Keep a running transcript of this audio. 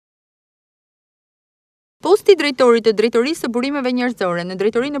Posti drejtorit të Drejtorisë së Burimeve Njerëzore në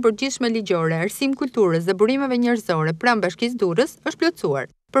Drejtorinë e Përgjithshme Ligjore, Arsim Kulturës dhe Burimeve Njerëzore pranë Bashkisë Durrës është plotësuar.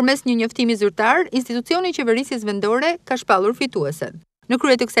 Përmes një njoftimi zyrtar, institucioni i qeverisjes vendore ka shpallur fituesen. Në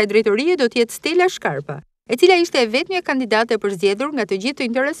krye të kësaj drejtorie do të jetë Stela Shkarpa, e cila ishte e vetmja kandidate e përzgjedhur nga të gjithë të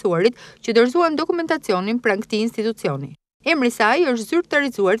interesuarit që dorëzuan dokumentacionin pranë këtij institucioni. Emri i saj është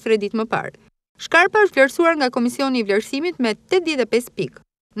zyrtarizuar 3 ditë më parë. Shkarpa është vlerësuar nga Komisioni i Vlerësimit me 85 pikë.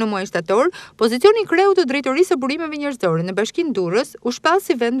 Në muajin shtator, pozicioni i kreut të Drejtorisë së Burimeve Njerëzore në Bashkinë Durrës u shpall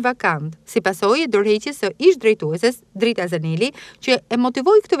si vend vakant, si pasojë e dorëheqjes së ish-drejtueses Drita Zaneli, që e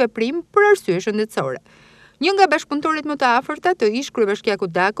motivoi këtë veprim për arsye shëndetësore. Një nga bashkëpunëtorët më të afërta të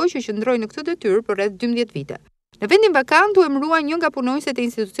ish-kryebashkiakut Dako që qëndroi në këtë detyrë për rreth 12 vite. Në vendin vakant u emërua një nga punonjësit e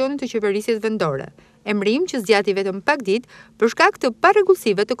institucionit të qeverisjes vendore, emërim që zgjati vetëm pak ditë për shkak të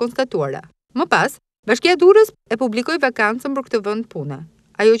parregullsive të konstatuara. Më pas, Bashkia e Durrës e publikoi vakancën për këtë vend pune.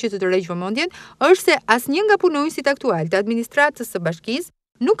 Ajo që të tërheq vëmendjen është se asnjë nga punonjësit aktual të administratës së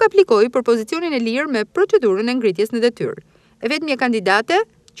bashkisë nuk aplikoi për pozicionin e lirë me procedurën e ngritjes në detyrë. E vetmja kandidate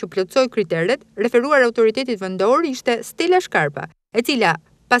që plotësoi kriteret referuar autoritetit vendor ishte Stela Shkarpa, e cila,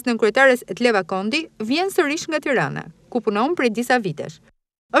 pas nënkryetares Etleva Kondi, vjen sërish nga Tirana, ku punon prej disa vitesh.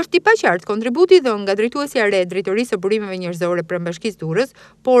 Është i paqartë kontributi dhënë nga drejtuesja e re e Drejtorisë së Burimeve Njerëzore pranë Bashkisë Durrës,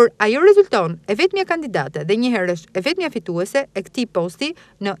 por ajo rezulton e vetmja kandidate dhe njëherësh e vetmja fituese e këtij posti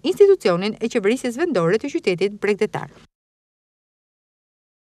në institucionin e qeverisjes vendore të qytetit bregdetar.